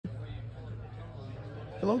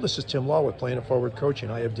Hello, this is Tim Law with Playing It Forward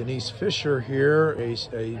Coaching. I have Denise Fischer here,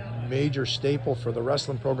 a major staple for the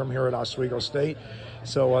wrestling program here at Oswego State.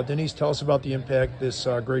 So Denise, tell us about the impact this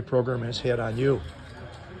great program has had on you.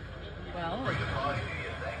 Well,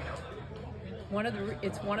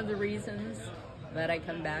 it's one of the reasons that I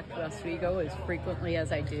come back to Oswego as frequently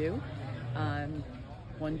as I do,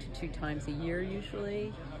 1 to 2 times a year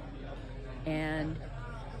usually, and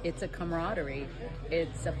it's a camaraderie,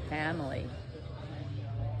 it's a family.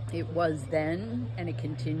 It was then, and it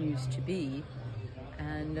continues to be,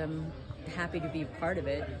 and I'm happy to be a part of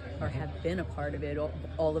it, or have been a part of it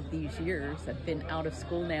all of these years. I've been out of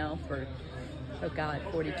school now for,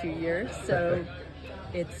 42 years, so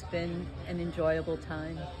it's been an enjoyable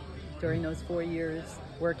time during those 4 years,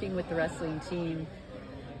 working with the wrestling team,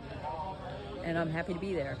 and I'm happy to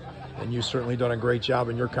be there. And you've certainly done a great job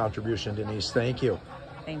in your contribution, Denise. Thank you.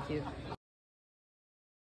 Thank you.